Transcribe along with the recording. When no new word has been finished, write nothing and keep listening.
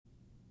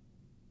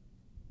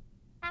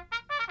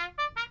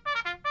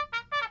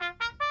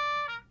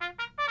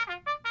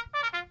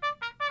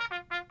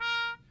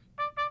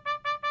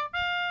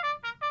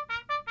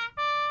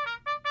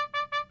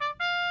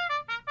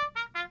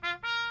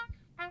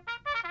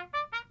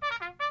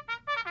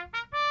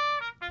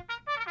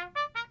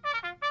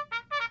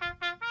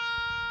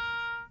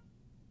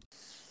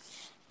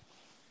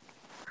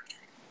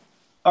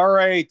All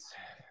right.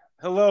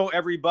 Hello,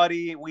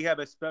 everybody. We have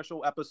a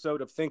special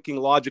episode of Thinking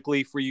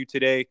Logically for you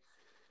today.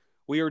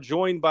 We are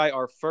joined by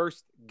our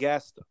first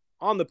guest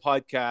on the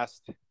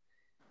podcast.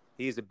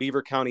 He is a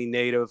Beaver County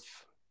native,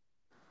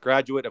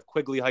 graduate of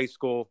Quigley High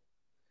School.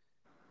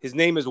 His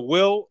name is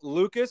Will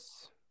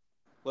Lucas,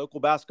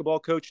 local basketball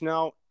coach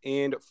now,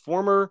 and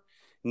former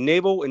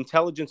Naval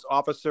intelligence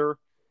officer.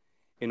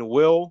 And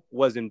Will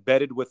was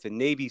embedded with the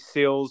Navy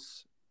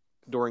SEALs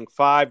during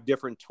 5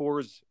 different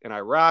tours in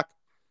Iraq.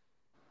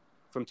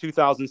 From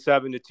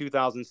 2007 to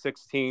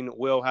 2016,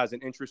 Will has an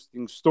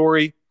interesting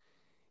story,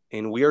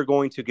 and we are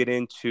going to get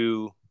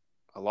into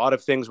a lot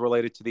of things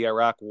related to the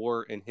Iraq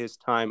War and his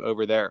time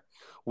over there.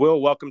 Will,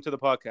 welcome to the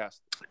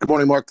podcast. Good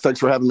morning, Mark. Thanks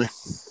for having me.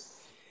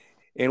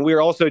 And we are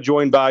also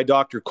joined by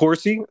Dr.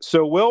 Corsi.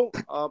 So, Will,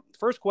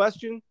 first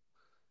question,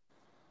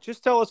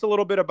 just tell us a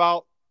little bit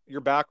about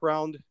your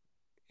background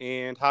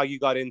and how you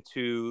got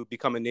into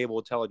becoming a naval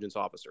intelligence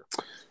officer.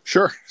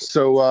 Sure.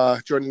 So,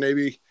 joined the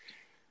Navy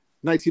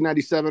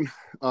 1997,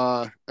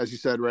 as you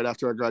said, right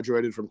after I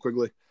graduated from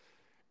Quigley,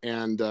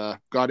 and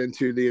got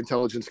into the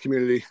intelligence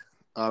community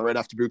right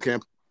after boot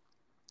camp.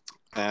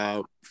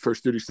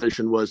 First duty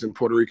station was in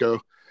Puerto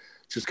Rico,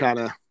 just kind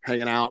of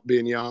hanging out,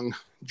 being young,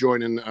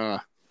 joining,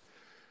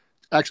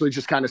 actually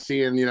just kind of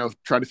seeing,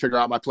 trying to figure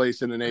out my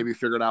place in the Navy,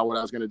 figuring out what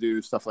I was going to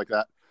do, stuff like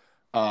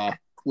that.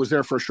 Was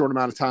there for a short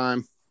amount of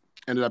time,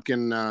 ended up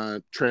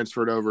getting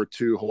transferred over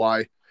to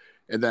Hawaii.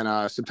 And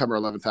then September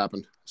 11th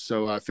happened.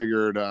 So I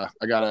figured I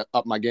got to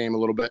up my game a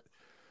little bit.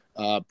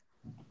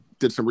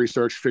 Did some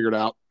research, figured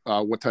out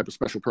what type of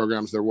special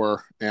programs there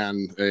were,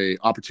 and a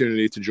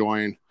opportunity to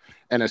join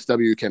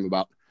NSW came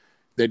about.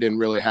 They didn't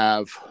really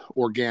have an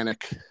organic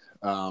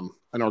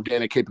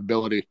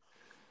capability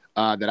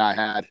that I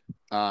had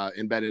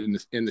embedded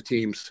in the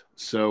teams.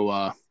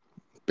 So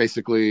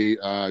basically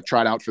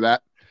tried out for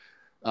that.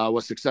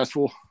 Was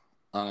successful.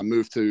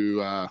 Moved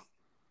to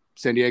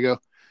San Diego.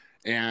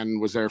 And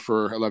was there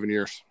for 11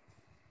 years.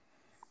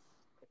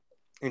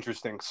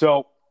 Interesting.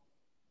 So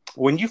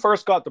when you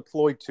first got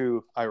deployed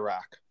to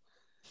Iraq,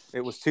 it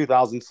was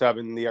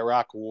 2007, the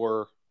Iraq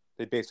War.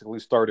 They basically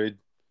started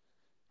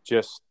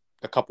just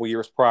a couple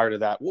years prior to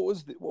that.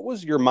 What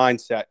was your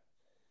mindset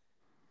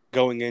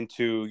going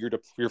into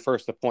your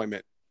first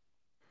deployment?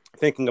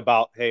 Thinking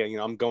about, hey,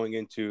 I'm going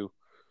into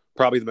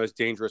probably the most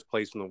dangerous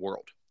place in the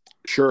world.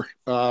 Sure.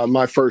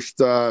 The first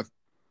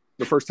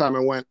time I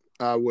went,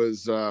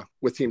 was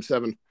with Team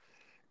 7,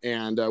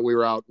 and we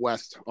were out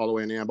west all the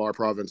way in the Anbar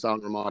province, out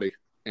in Ramadi.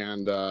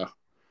 And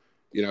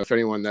if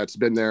anyone that's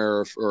been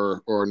there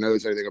or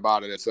knows anything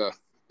about it,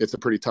 it's a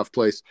pretty tough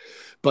place.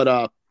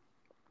 But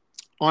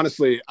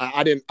honestly,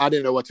 I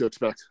didn't know what to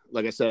expect.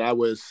 Like I said, I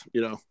was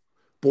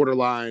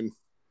borderline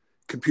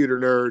computer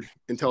nerd,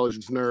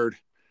 intelligence nerd.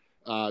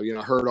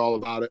 Heard all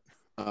about it.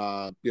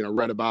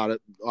 Read about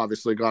it.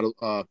 Obviously, got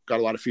a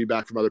lot of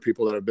feedback from other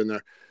people that have been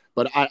there.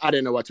 But I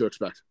didn't know what to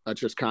expect. I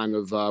just kind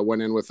of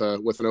went in with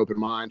an open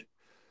mind.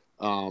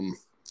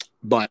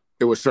 But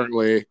it was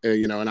certainly,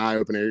 an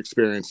eye-opening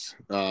experience.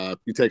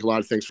 You take a lot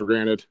of things for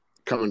granted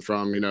coming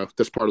from,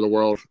 this part of the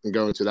world and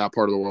going to that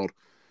part of the world.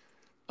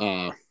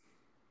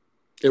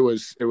 It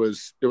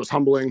was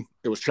humbling.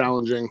 It was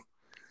challenging.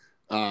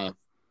 It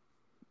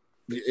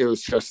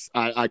was just,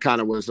 I kind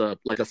of was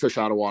like a fish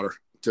out of water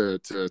to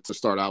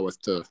start out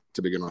with, to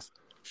begin with.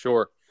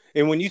 Sure.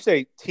 And when you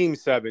say Team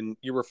 7,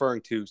 you're referring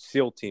to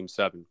SEAL Team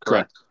 7,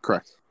 correct?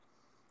 Correct.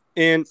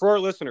 And for our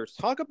listeners,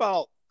 talk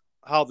about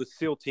how the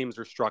SEAL teams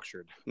are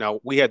structured.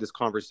 Now, we had this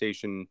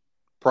conversation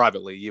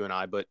privately, you and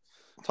I, but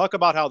talk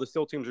about how the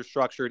SEAL teams are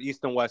structured,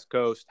 East and West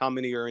Coast, how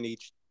many are in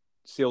each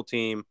SEAL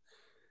team,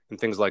 and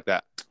things like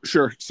that.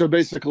 Sure. So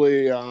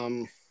basically,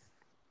 John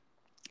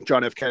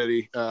F.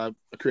 Kennedy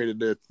created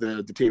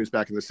the teams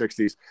back in the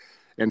 60s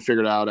and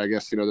figured out, I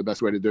guess, the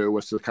best way to do it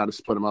was to kind of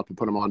split them up and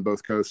put them on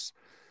both coasts.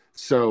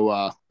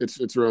 So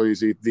it's real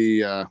easy.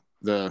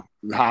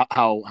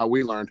 How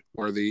we learned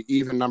were the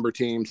even number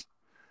teams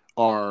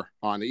are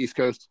on the East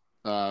Coast.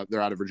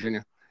 They're out of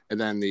Virginia,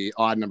 and then the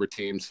odd number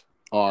teams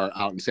are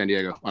out in San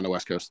Diego on the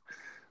West Coast.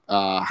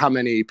 How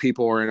many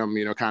people are in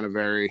them, kind of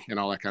vary and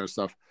all that kind of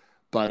stuff.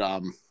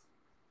 But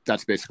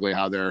that's basically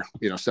how they're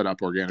set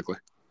up organically.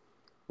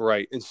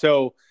 Right. And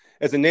so,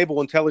 as a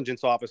naval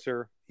intelligence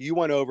officer, you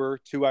went over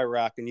to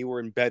Iraq and you were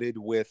embedded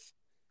with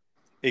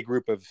a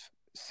group of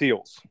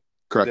SEALs.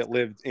 Correct. That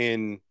lived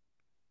in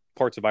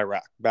parts of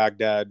Iraq,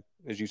 Baghdad,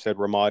 as you said,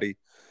 Ramadi.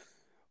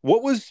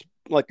 What was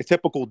like a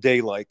typical day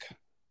like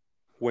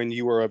when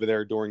you were over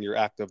there during your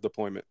active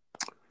deployment?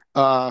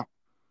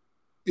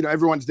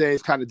 Everyone's day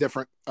is kind of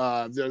different.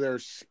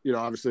 There's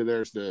obviously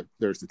there's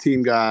the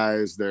team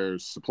guys,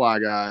 there's supply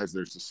guys,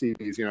 there's the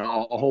CPs,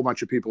 a whole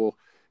bunch of people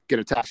get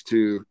attached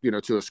to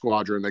a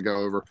squadron. They go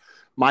over.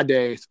 My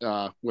day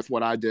with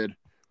what I did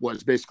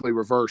was basically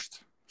reversed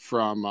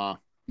from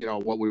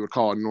what we would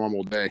call a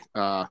normal day.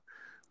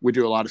 We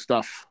do a lot of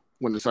stuff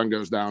when the sun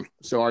goes down,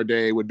 so our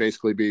day would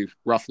basically be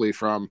roughly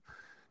from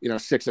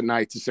 6 at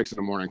night to 6 in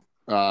the morning.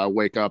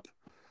 Wake up,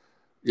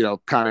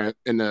 kind of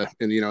in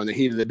the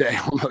heat of the day,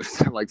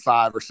 almost like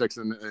 5 or 6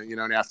 in in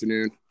the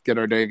afternoon, get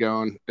our day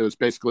going. It was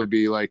basically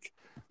be like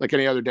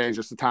any other day,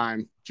 just a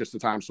time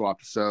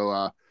swap.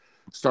 So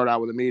start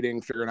out with a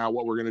meeting, figuring out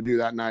what we're going to do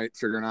that night,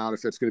 figuring out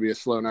if it's going to be a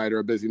slow night or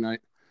a busy night,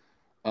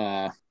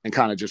 and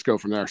kind of just go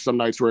from there. Some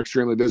nights were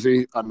extremely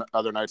busy,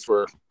 other nights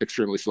were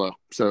extremely slow.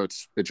 So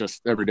it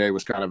just every day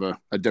was kind of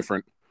a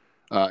different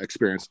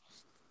experience.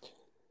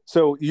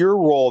 So your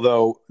role,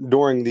 though,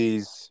 during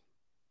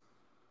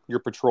your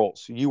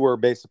patrols, you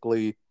weren't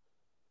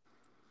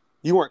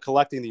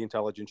collecting the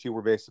intelligence. You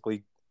were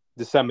basically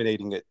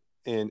disseminating it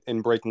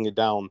and breaking it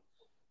down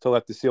to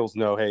let the SEALs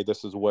know, hey,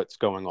 this is what's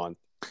going on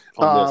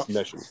this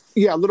mission.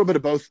 Yeah, a little bit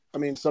of both. I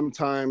mean,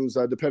 sometimes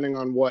depending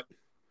on what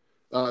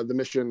the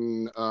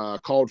mission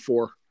called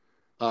for,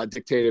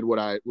 dictated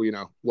what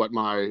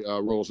my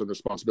roles and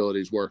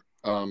responsibilities were.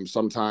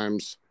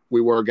 Sometimes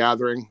we were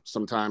gathering,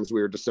 sometimes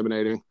we were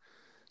disseminating,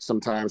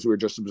 sometimes we were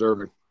just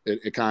observing.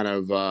 It kind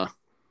of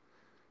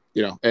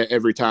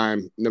every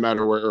time, no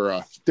matter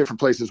where, different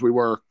places we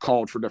were,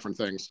 called for different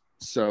things.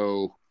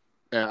 So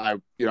I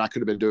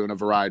could have been doing a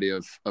variety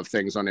of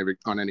things on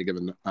any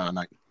given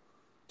night.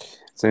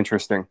 It's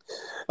interesting.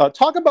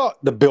 Talk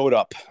about the build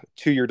up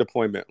to your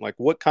deployment. Like,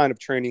 what kind of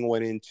training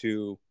went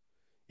into?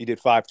 You did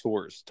 5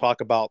 tours. Talk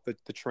about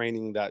the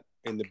training that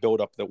and the build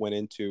up that went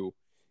into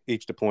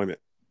each deployment.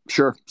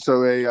 Sure.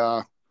 So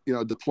a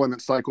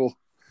deployment cycle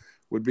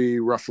would be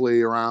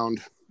roughly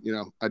around,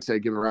 I'd say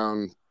give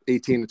around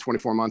 18 to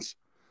 24 months,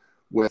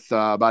 with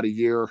about a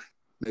year,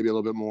 maybe a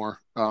little bit more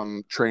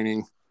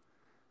training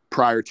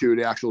prior to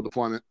the actual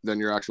deployment, then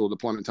your actual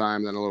deployment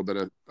time, then a little bit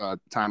of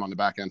time on the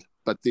back end.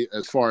 But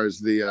as far as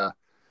the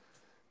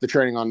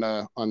training on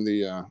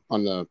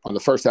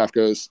the first half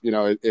goes,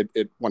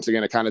 it once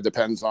again, it kind of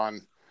depends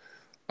on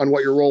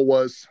what your role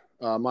was.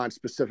 Mine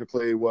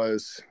specifically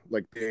was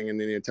like being in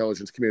the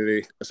intelligence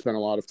community. I spent a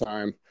lot of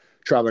time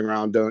traveling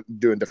around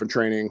doing different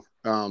training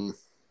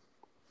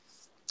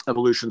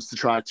evolutions to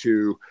try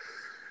to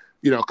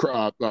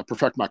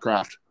perfect my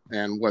craft.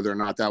 And whether or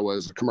not that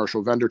was a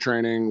commercial vendor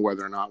training,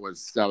 whether or not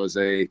that was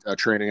a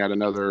training at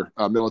another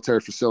military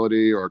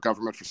facility or a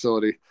government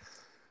facility,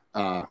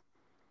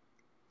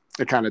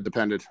 it kind of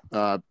depended.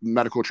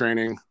 Medical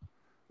training,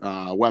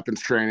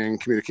 weapons training,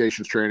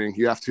 communications training.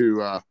 You have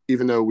to,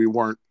 even though we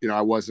weren't,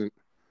 I wasn't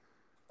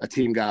a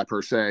team guy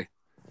per se,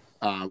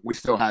 we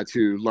still had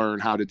to learn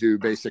how to do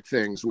basic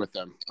things with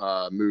them: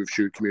 move,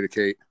 shoot,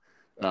 communicate.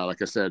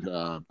 Like I said,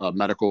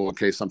 medical in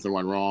case something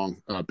went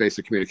wrong,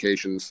 basic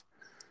communications.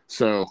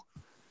 So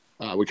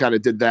we kind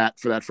of did that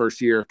for that first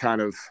year,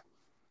 kind of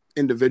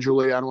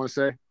individually, I don't want to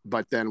say,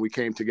 but then we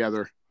came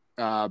together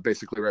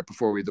basically right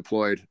before we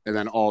deployed, and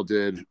then all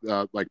did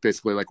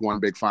basically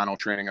one big final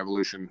training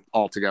evolution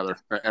all together.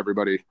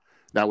 Everybody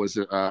that was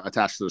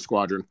attached to the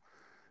squadron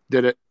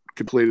did it,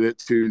 completed it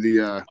to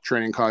the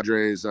training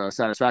cadre's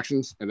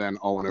satisfactions, and then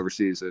all went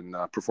overseas and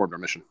performed our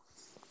mission.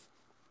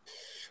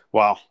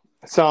 Wow.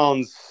 It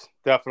sounds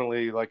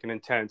definitely like an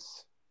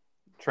intense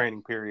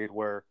training period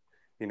where,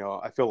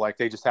 I feel like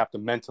they just have to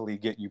mentally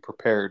get you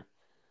prepared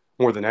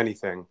more than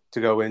anything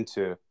to go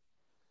into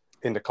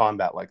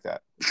combat like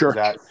that. Sure. Is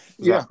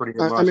that pretty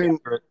much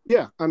accurate?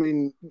 Yeah. I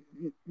mean,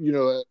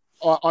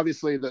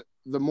 obviously the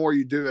more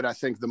you do it, I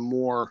think the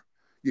more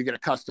you get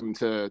accustomed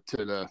to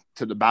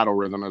the battle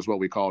rhythm, is what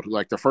we called.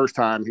 Like the first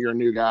time you're a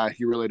new guy,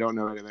 you really don't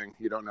know anything.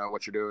 You don't know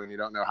what you're doing. You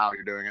don't know how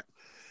you're doing it.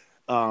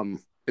 And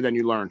then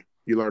you learn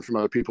from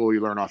other people. You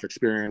learn off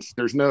experience.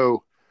 There's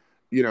no,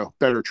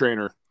 better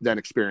trainer than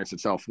experience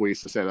itself. We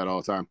used to say that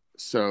all the time.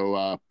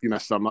 So you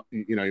mess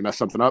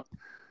something up.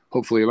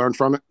 Hopefully you learn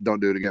from it. Don't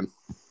do it again.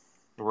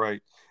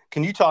 Right.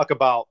 Can you talk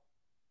about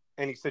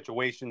any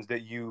situations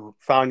that you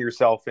found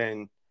yourself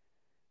in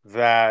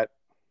that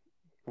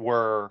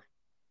were,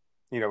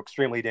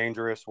 extremely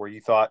dangerous, where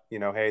you thought,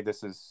 hey,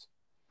 this is,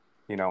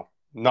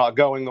 not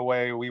going the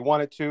way we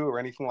want it to, or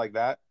anything like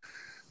that?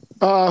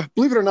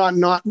 Believe it or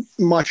not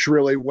much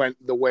really went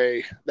the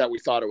way that we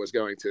thought it was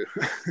going to.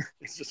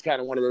 It's just kind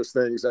of one of those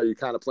things that you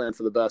kind of plan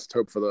for the best,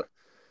 hope for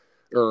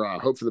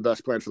the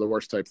best, plan for the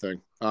worst type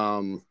thing.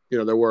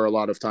 There were a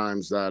lot of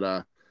times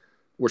that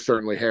were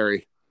certainly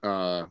hairy.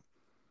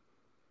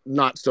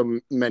 Not so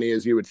many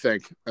as you would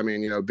think. I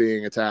mean,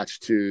 being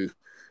attached to,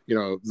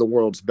 the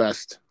world's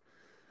best,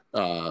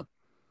 group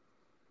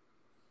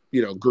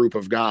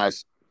of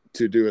guys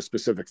to do a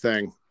specific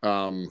thing.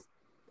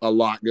 A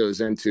lot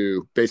goes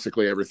into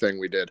basically everything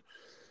we did.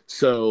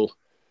 So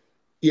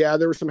yeah,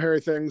 there were some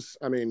hairy things.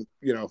 I mean,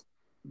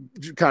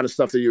 kind of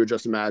stuff that you would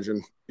just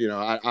imagine.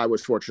 I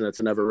was fortunate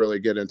to never really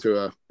get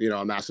into a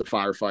massive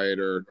firefight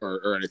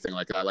or anything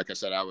like that. Like I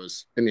said, I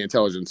was in the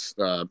intelligence,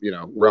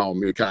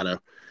 realm. They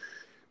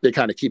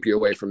kind of keep you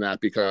away from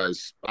that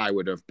because I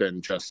would have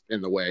been just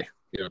in the way,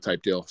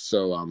 type deal.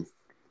 So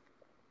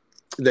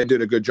they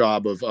did a good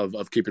job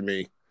of keeping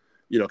me,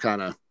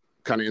 kind of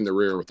in the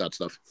rear with that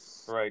stuff.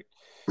 Right.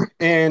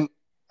 And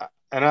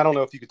I don't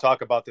know if you could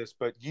talk about this,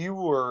 but you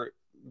were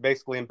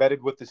basically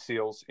embedded with the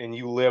SEALs and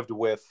you lived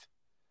with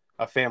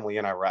a family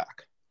in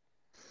Iraq.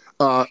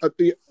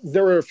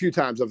 There were a few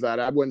times of that.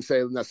 I wouldn't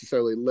say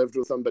necessarily lived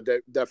with them, but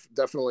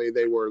definitely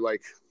they were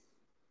like,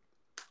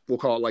 we'll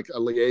call it like a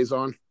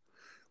liaison,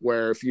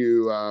 where if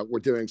you were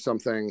doing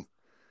something,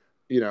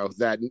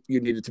 that you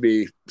needed to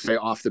be, say,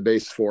 off the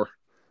base for,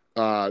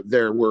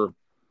 there were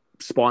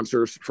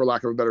sponsors, for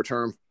lack of a better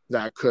term,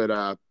 that could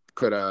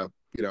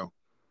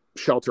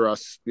shelter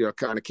us,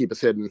 kind of keep us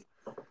hidden.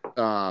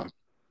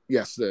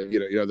 Yes,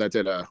 that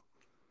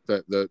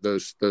did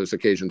those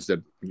occasions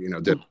did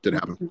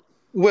happen.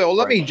 Well,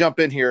 let me jump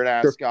in here and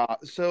ask. Sure.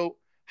 So,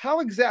 how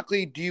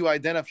exactly do you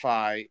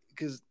identify?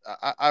 Because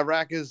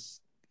Iraq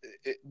is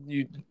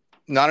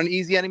not an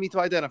easy enemy to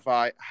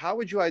identify. How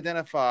would you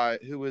identify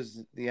who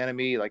was the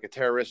enemy, like a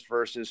terrorist,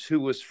 versus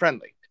who was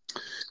friendly?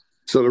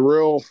 So the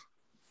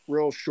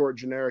real short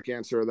generic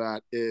answer to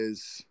that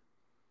is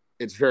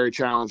it's very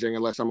challenging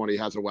unless somebody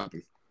has a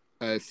weapon.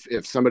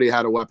 If somebody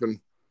had a weapon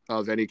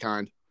of any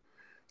kind,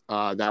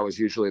 that was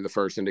usually the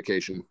first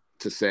indication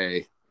to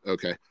say,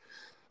 okay.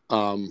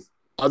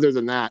 Other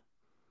than that,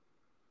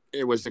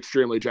 it was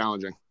extremely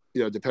challenging,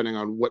 depending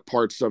on what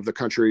parts of the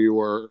country you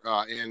were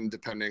in,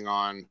 depending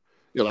on,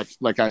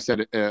 like I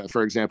said,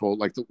 for example,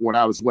 like when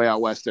I was way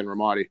out west in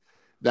Ramadi,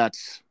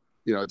 that's,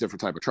 a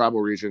different type of tribal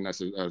region.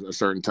 That's a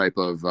certain type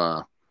of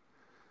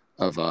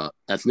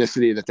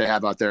ethnicity that they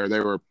have out there.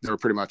 They were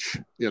pretty much,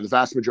 the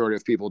vast majority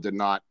of people did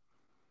not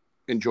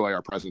enjoy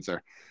our presence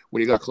there. When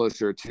you got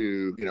closer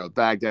to,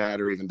 Baghdad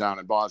or even down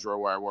in Basra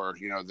where I were,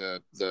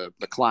 the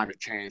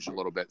climate changed a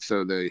little bit.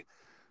 So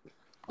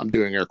I'm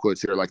doing air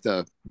quotes here, like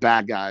the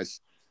bad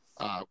guys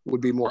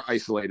would be more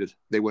isolated.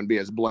 They wouldn't be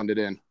as blended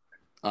in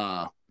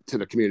to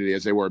the community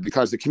as they were,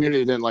 because the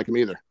community didn't like them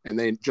either. And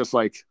they, just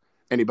like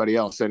anybody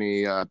else,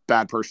 any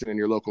bad person in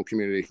your local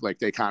community, like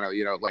they kind of,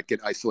 like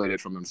get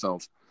isolated from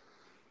themselves.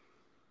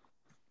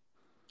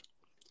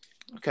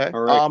 Okay.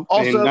 All right.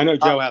 Also, and I know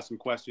Joe has some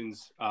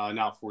questions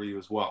now for you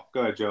as well.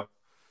 Go ahead, Joe.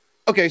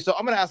 Okay, so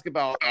I'm going to ask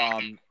about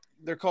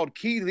they're called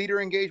key leader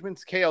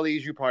engagements,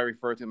 KLEs, you probably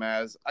refer to them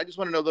as. I just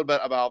want to know a little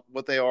bit about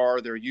what they are,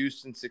 their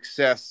use and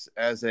success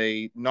as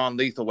a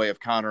non-lethal way of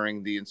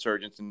countering the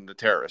insurgents and the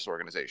terrorist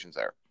organizations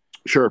there.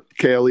 Sure.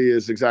 KLE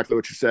is exactly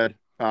what you said.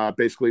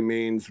 Basically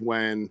means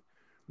when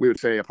we would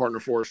say a partner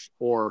force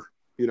or,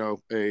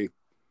 a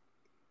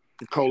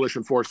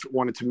coalition force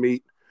wanted to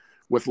meet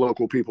with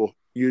local people.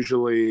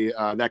 Usually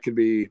that could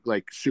be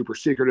like super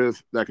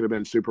secretive. That could have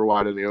been super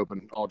wide in the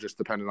open, all just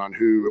depending on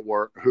who it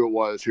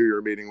was, who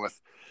you're meeting with,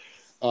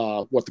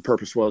 what the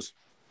purpose was.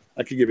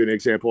 I could give you an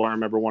example. I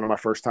remember one of my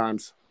first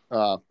times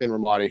in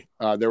Ramadi,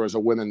 there was a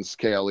women's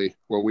KLE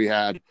where we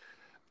had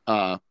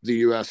the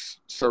U.S.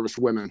 service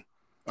women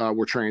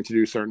were trained to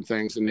do certain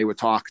things, and they would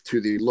talk to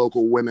the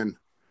local women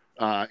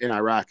in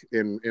Iraq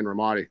in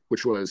Ramadi,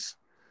 which was,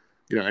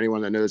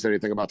 anyone that knows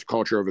anything about the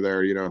culture over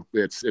there,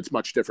 it's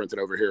much different than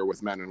over here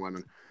with men and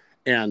women.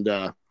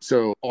 And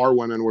so our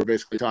women were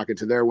basically talking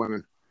to their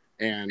women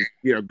and,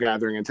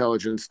 gathering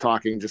intelligence,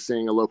 talking, just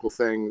seeing a local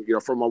thing,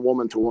 from a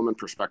woman to woman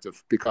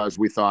perspective, because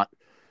we thought,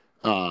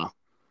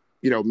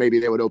 maybe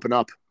they would open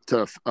up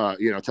to,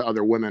 to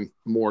other women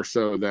more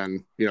so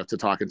than, to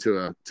talking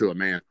to a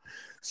man.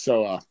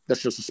 So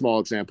that's just a small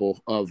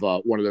example of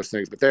one of those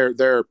things, but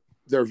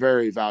they're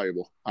very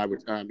valuable. I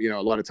would, a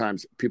lot of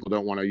times people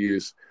don't want to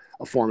use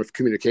a form of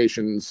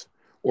communications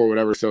or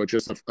whatever. So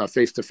just a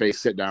face-to-face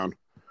sit down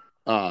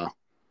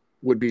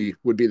would be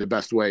the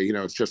best way.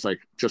 It's just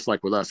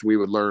like with us, we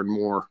would learn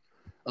more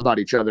about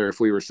each other if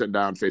we were sitting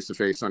down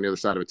face-to-face on the other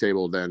side of a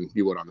table than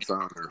you would on the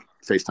phone or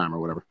FaceTime or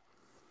whatever.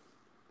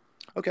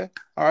 Okay.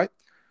 All right.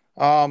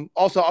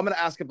 Also, I'm going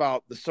to ask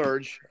about the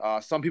surge.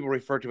 Some people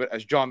refer to it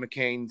as John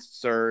McCain's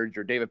surge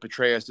or David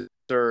Petraeus'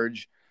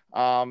 surge.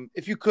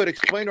 If you could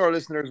explain to our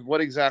listeners what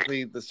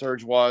exactly the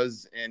surge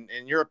was, and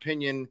in your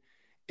opinion,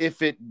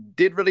 if it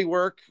did really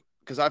work,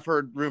 because I've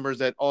heard rumors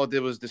that all it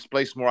did was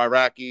displace more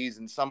Iraqis,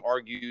 and some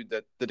argued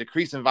that the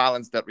decrease in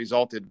violence that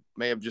resulted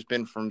may have just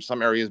been from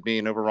some areas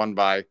being overrun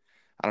by, I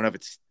don't know if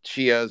it's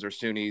Shias or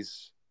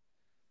Sunnis.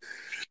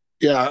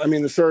 Yeah, I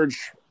mean, the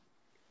surge,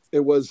 it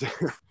was, I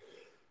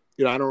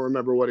don't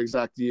remember what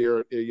exact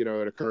year,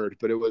 it occurred,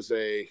 but it was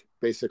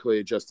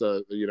basically just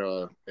a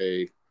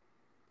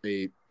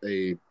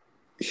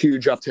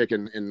huge uptick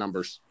in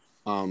numbers.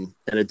 And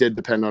it did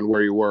depend on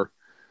where you were.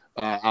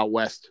 Out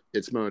west,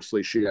 it's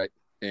mostly Shiite,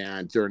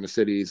 and during the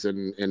cities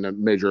and in the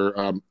major,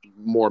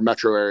 more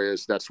metro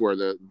areas, that's where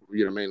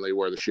mainly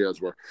where the Shias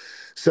were.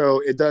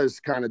 So it does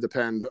kind of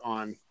depend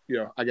on,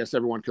 I guess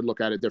everyone could look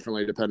at it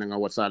differently depending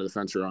on what side of the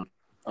fence you're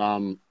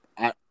on.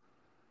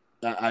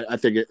 I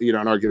think an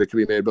argument could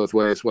be made both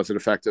ways. Was it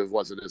effective?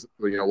 Wasn't it?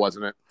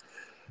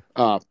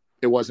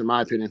 It was, in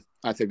my opinion.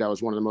 I think that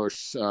was one of the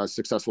most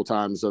successful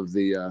times of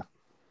the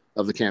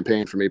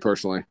campaign for me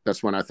personally.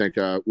 That's when I think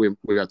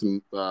we got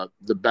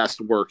the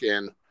best work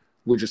in.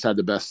 We just had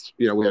the best.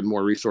 We had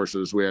more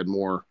resources. We had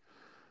more.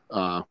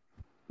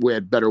 We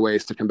had better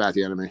ways to combat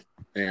the enemy,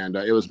 and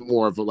it was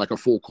more of like a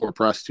full court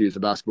press, to use a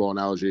basketball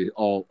analogy.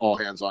 All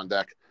hands on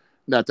deck.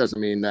 That doesn't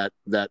mean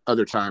that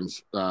other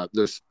times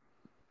those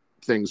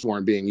things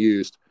weren't being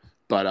used,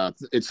 but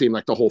it seemed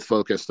like the whole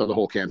focus of the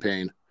whole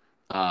campaign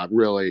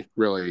really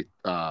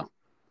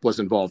was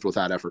involved with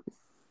that effort.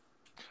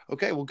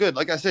 Okay, well, good.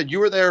 Like I said, you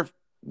were there.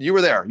 You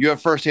were there. You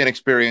have firsthand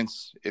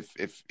experience.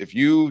 If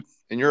you,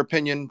 in your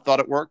opinion, thought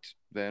it worked,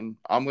 then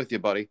I'm with you,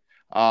 buddy.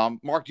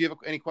 Mark, do you have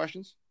any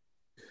questions?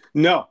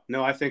 No.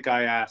 I think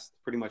I asked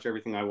pretty much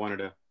everything I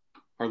wanted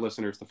our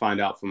listeners to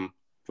find out from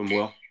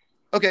Will.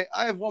 Okay,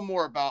 I have one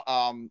more about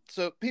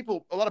so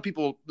a lot of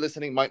people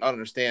listening might not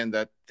understand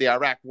that the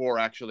Iraq War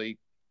actually,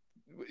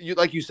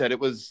 like you said, it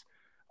was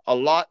a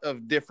lot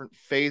of different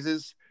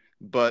phases,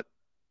 but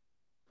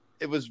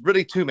it was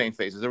really two main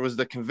phases. There was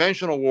the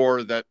conventional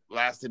war that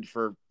lasted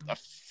for a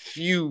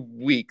few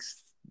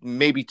weeks,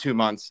 maybe 2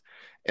 months,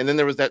 and then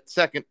there was that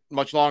second,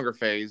 much longer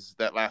phase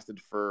that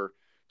lasted for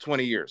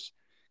 20 years.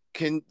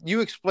 Can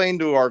you explain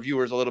to our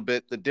viewers a little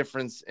bit the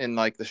difference in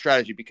like the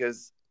strategy?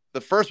 Because the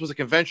first was a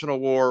conventional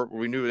war where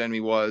we knew what the enemy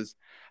was.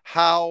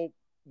 How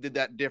did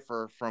that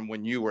differ from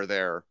when you were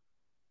there?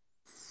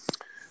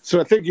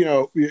 So I think,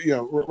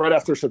 right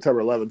after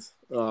September 11th,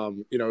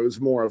 it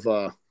was more of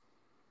a,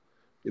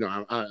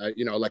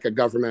 like a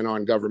government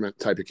on government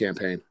type of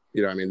campaign.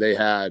 I mean, they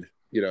had,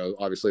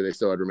 obviously they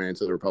still had remains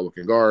of the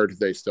Republican Guard.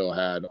 They still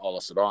had all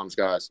of Saddam's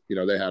guys,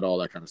 they had all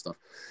that kind of stuff.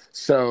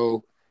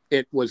 So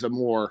it was a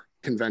more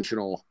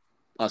conventional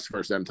us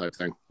versus them type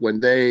thing. When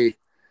they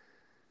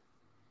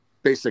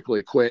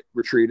basically quit,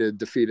 retreated,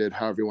 defeated,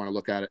 however you want to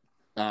look at it,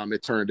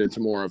 it turned into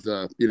more of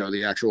the,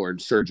 the actual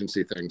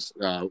insurgency things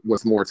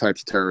with more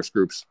types of terrorist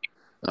groups,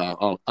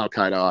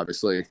 Al-Qaeda,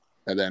 obviously,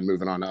 and then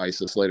moving on to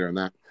ISIS later in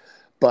that.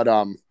 But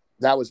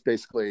that was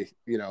basically,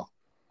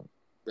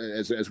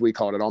 as we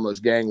called it,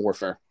 almost gang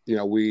warfare.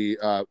 We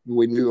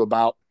knew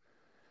about,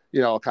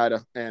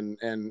 Al-Qaeda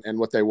and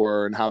what they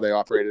were and how they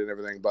operated and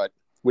everything, but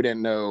we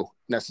didn't know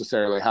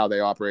necessarily how they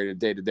operated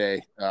day to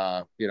day,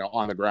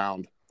 on the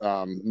ground,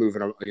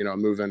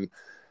 moving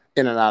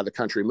in and out of the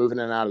country, moving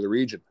in and out of the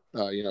region,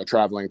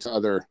 traveling to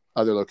other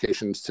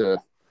locations to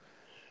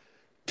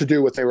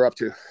do what they were up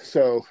to.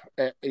 So,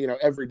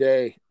 every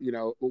day,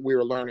 we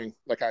were learning,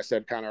 like I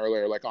said kind of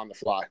earlier, like on the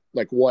fly,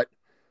 like what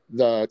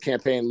the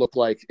campaign looked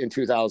like in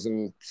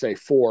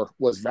 2004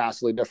 was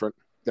vastly different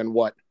than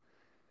what,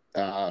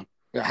 how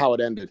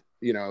it ended,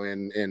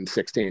 in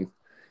 16,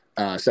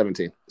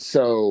 17.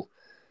 So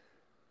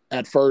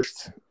at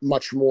first,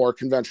 much more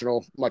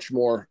conventional, much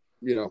more,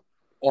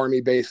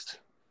 Army based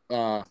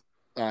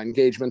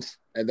engagements.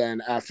 And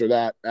then after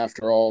that,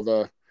 after all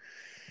the,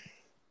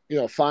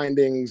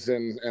 findings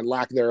and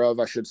lack thereof,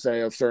 I should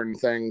say, of certain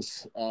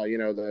things,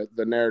 the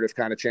narrative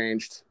kind of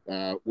changed.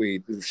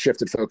 We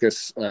shifted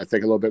focus, I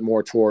think, a little bit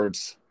more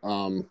towards,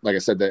 like I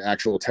said, the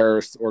actual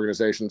terrorist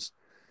organizations,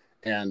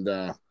 and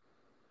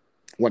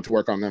went to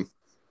work on them.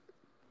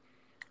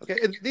 Okay,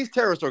 and these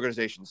terrorist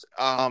organizations,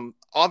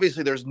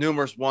 obviously there's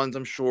numerous ones,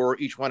 I'm sure.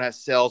 Each one has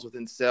cells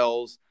within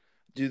cells.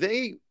 Do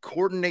they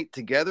coordinate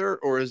together,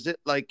 or is it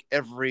like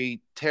every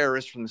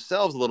terrorist from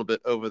themselves a little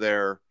bit over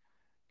there?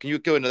 Can you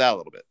go into that a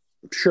little bit?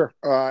 Sure.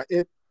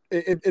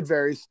 It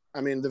varies.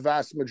 I mean, the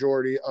vast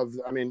majority of,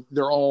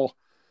 they're all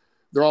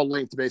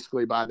linked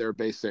basically by their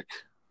basic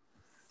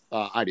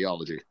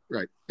ideology,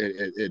 right?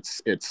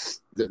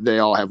 It's they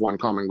all have one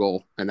common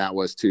goal, and that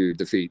was to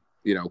defeat,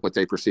 what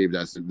they perceived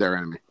as their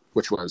enemy,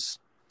 which was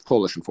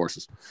coalition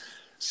forces.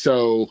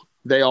 So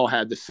they all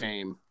had the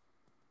same,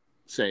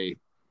 say,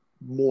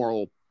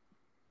 moral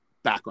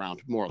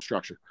background, moral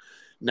structure.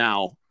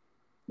 Now,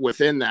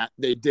 within that,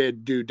 they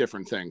did do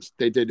different things.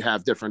 They did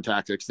have different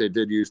tactics. They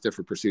did use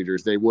different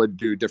procedures. They would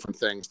do different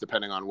things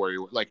depending on where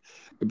you were. Like,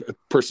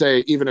 per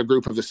se, even a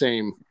group of the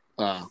same,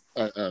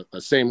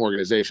 same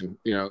organization,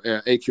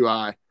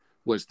 AQI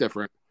was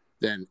different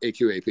than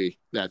AQAP.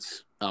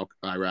 That's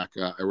Iraq,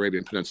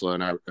 Arabian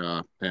Peninsula,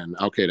 and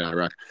Al-Qaeda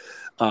Iraq.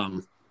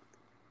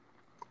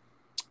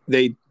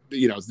 They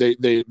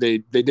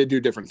did do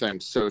different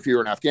things. So if you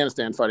were in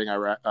Afghanistan fighting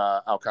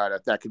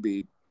Al-Qaeda, that could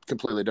be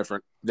completely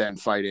different than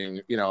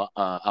fighting,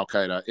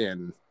 Al-Qaeda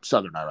in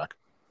southern Iraq.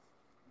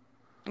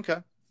 Okay.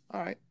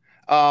 All right.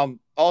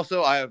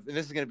 Also, and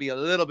this is going to be a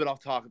little bit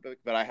off topic,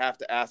 but I have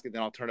to ask it,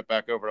 then I'll turn it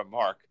back over to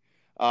Mark.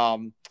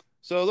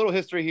 So a little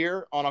history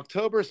here. On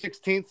October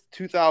 16th,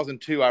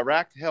 2002,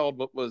 Iraq held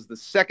what was the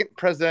second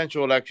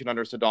presidential election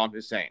under Saddam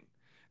Hussein.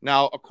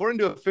 Now, according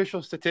to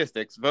official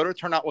statistics, voter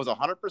turnout was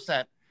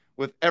 100%,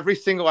 with every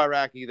single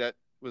Iraqi that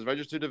was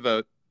registered to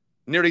vote,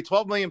 nearly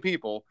 12 million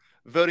people,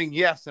 voting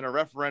yes in a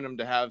referendum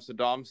to have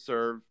Saddam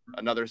serve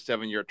another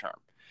 7-year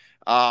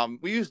term.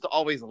 We used to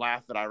always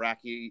laugh at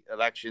Iraqi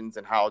elections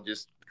and how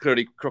just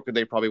clearly crooked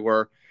they probably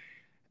were.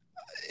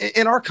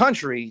 In our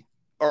country,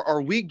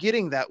 are we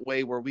getting that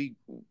way where we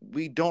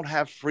don't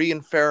have free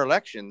and fair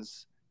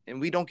elections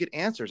and we don't get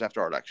answers after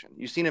our election?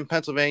 You've seen in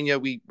Pennsylvania,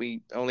 we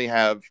don't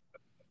have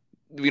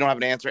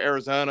an answer.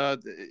 Arizona,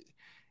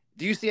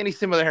 do you see any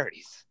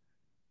similarities?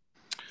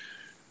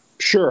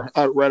 Sure.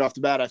 Right off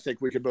the bat, I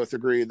think we could both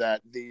agree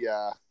that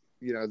the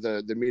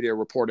media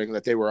reporting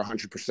that they were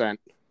 100%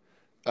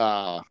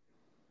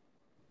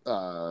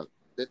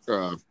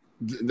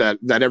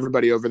 that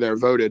everybody over there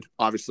voted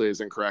obviously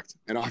is incorrect.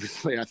 And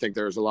obviously I think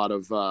there's a lot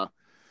of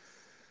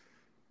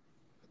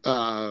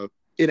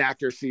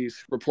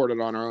inaccuracies reported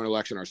on our own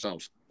election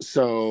ourselves.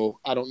 So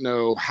I don't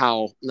know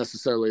how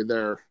necessarily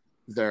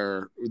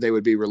they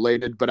would be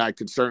related, but I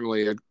could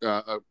certainly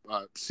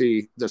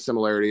see the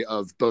similarity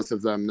of both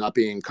of them not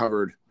being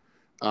covered,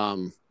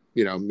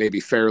 maybe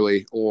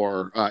fairly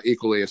or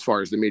equally as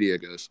far as the media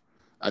goes.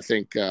 I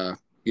think, the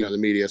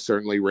media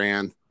certainly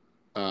ran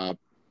a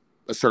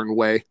certain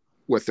way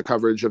with the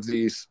coverage of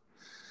these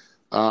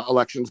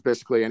elections,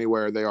 basically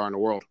anywhere they are in the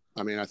world.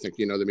 I mean, I think,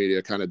 the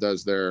media kind of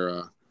does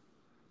their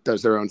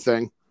own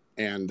thing.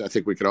 And I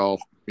think we could all,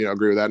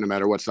 agree with that no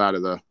matter what side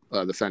of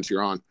the fence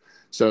you're on.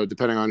 So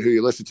depending on who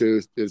you listen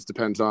to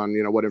depends on,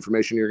 what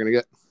information you're going to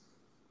get.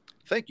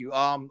 Thank you.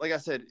 Like I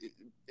said,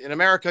 in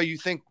America, you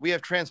think we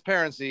have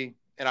transparency.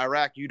 In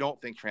Iraq, you don't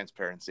think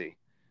transparency.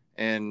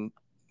 In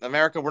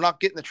America, we're not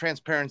getting the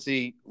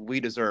transparency we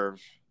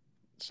deserve.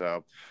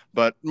 So,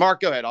 but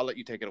Mark, go ahead. I'll let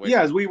you take it away.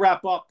 Yeah, as we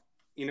wrap up,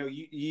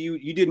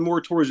 you did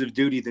more tours of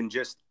duty than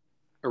just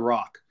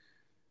Iraq.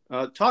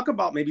 Talk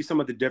about maybe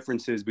some of the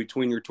differences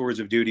between your tours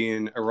of duty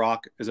in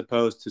Iraq as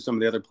opposed to some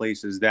of the other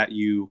places that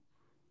you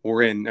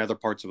were in other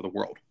parts of the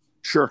world.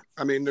 Sure.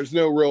 I mean, there's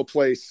no real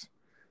place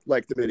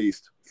like the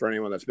Mideast for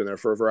anyone that's been there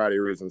for a variety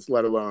of reasons,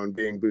 let alone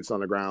being boots on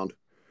the ground,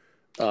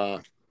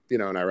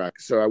 in Iraq.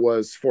 So I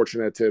was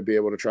fortunate to be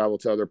able to travel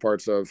to other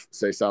parts of,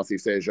 say,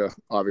 Southeast Asia.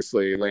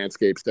 Obviously,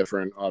 landscape's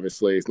different.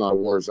 Obviously, it's not a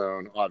war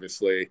zone.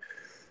 Obviously,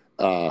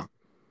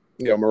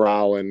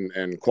 morale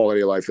and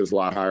quality of life is a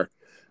lot higher.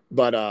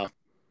 But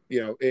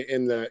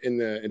in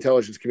the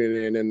intelligence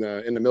community and in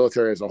the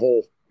military as a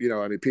whole,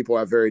 people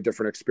have very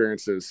different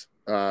experiences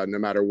no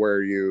matter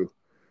where you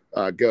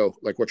go,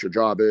 like what your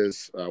job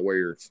is, where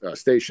you're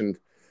stationed.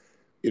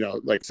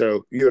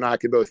 So you and I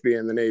could both be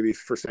in the Navy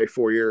for, say,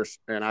 4 years,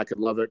 and I could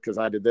love it because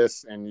I did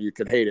this, and you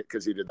could hate it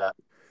because you did that.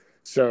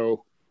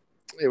 So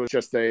it was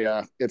just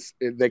I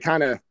think they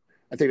kind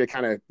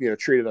of,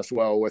 treated us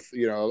well with,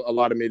 a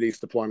lot of Mideast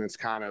deployments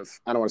kind of,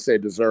 I don't want to say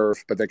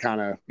deserve, but they kind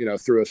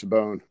of, threw us a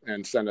bone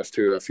and sent us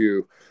to a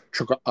few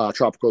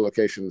tropical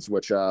locations,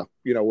 which,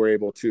 were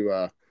able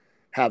to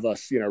have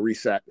us,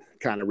 reset,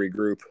 kind of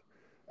regroup.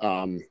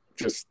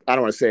 I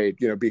don't want to say,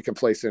 be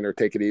complacent or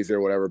take it easy or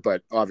whatever,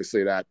 but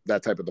obviously that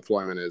type of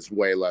deployment is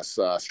way less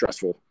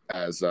stressful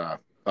as a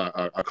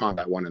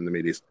combat one in the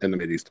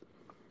Mideast.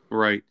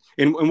 Right.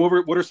 And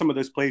what are some of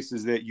those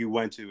places that you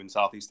went to in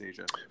Southeast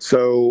Asia?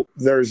 So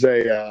there's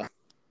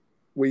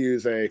we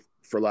use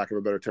for lack of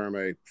a better term,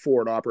 a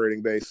forward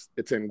operating base.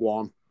 It's in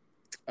Guam.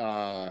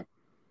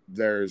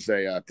 There's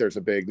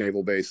a big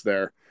naval base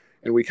there,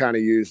 and we kind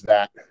of use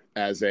that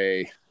as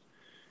a,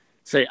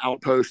 say,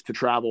 outpost to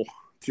travel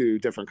to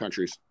different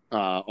countries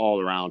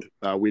all around.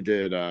 We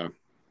did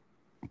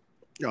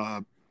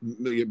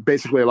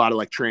basically a lot of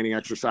like training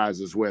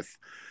exercises with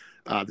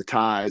the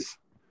Thais,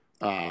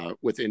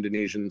 with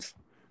Indonesians,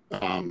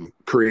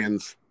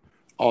 Koreans,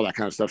 all that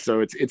kind of stuff.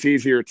 So it's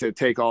easier to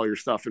take all your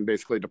stuff and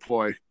basically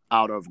deploy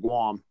out of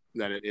Guam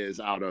than it is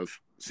out of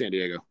San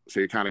Diego.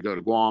 So you kind of go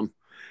to Guam,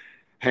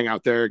 hang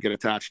out there, get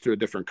attached to a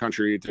different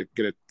country, to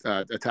get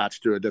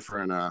attached to a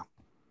different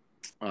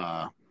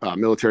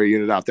military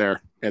unit out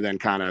there, and then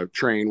kind of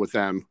train with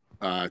them,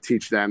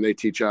 teach them, they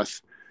teach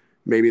us.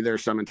 Maybe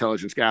there's some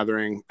intelligence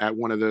gathering at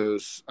one of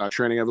those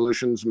training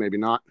evolutions, maybe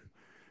not,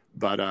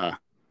 but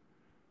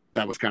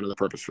that was kind of the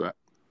purpose for that.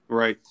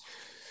 Right.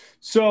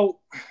 So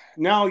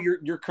now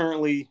you're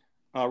currently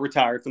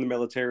retired from the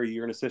military.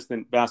 You're an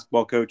assistant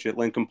basketball coach at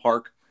Lincoln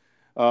Park,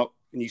 and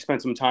you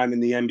spent some time in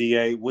the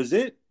NBA. Was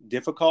it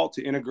difficult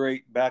to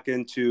integrate back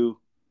into,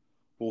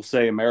 we'll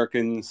say,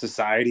 American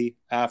society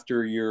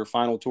after your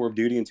final tour of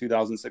duty in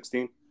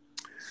 2016?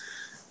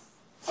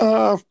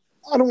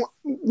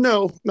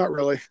 No, not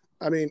really.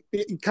 I mean,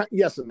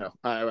 yes and no.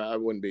 I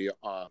wouldn't be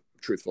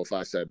truthful if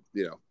I said,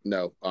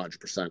 no,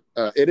 100%.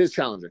 It is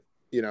challenging,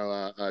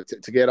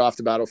 to get off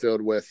the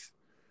battlefield with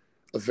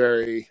a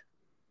very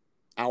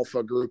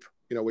alpha group.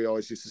 We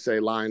always used to say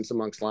lions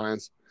amongst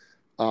lions.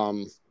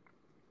 And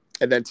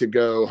then to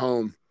go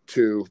home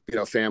to,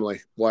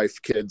 family, wife,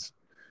 kids,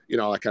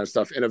 all that kind of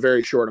stuff in a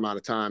very short amount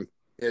of time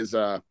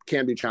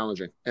can be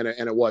challenging. And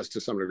it was to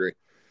some degree.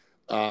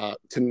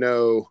 To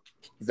know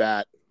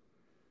that,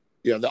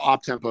 the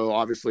op tempo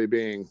obviously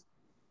being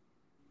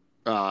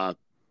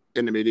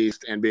in the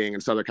Mideast and being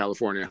in Southern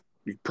California,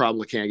 you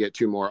probably can't get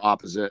two more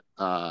opposite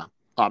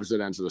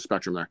ends of the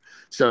spectrum there.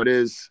 So it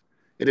is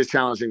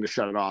challenging to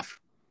shut it off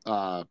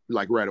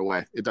like right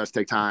away. It does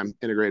take time,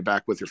 integrate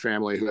back with your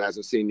family who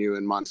hasn't seen you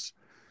in months,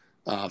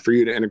 for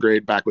you to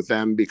integrate back with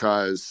them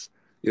because,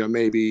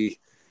 maybe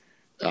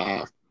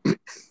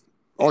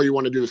all you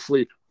want to do is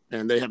sleep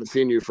and they haven't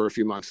seen you for a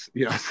few months,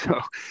 so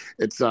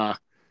it's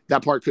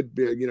that part could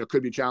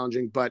be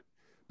challenging, but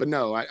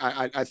no,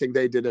 I think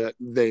they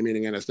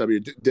meaning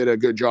NSW did a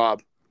good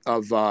job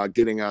of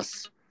getting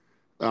us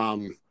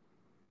talk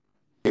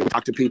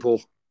to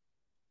people,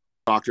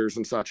 doctors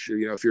and such,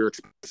 if you're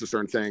exposed to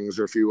certain things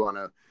or if you want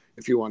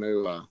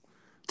to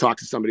talk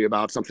to somebody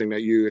about something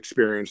that you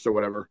experienced or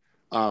whatever.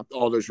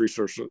 All those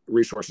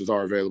resources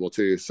are available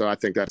to you. So I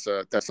think that's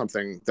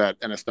something that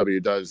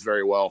NSW does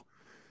very well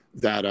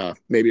that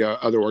maybe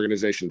other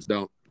organizations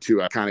don't,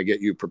 to kind of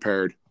get you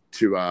prepared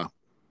to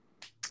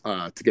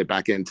get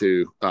back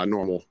into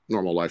normal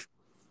life.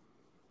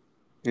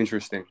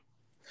 Interesting.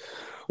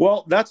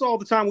 Well, that's all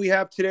the time we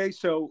have today.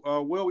 So,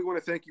 Will, we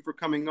want to thank you for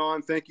coming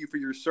on. Thank you for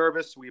your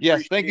service.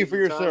 Yes, thank you for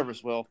your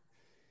service, Will.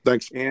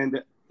 Thanks.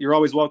 And you're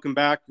always welcome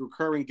back.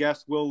 Recurring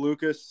guest, Will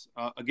Lucas.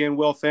 Again,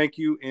 Will, thank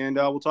you. And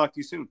we'll talk to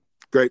you soon.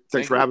 Great.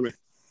 Thanks for having me.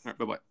 All right,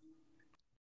 bye-bye.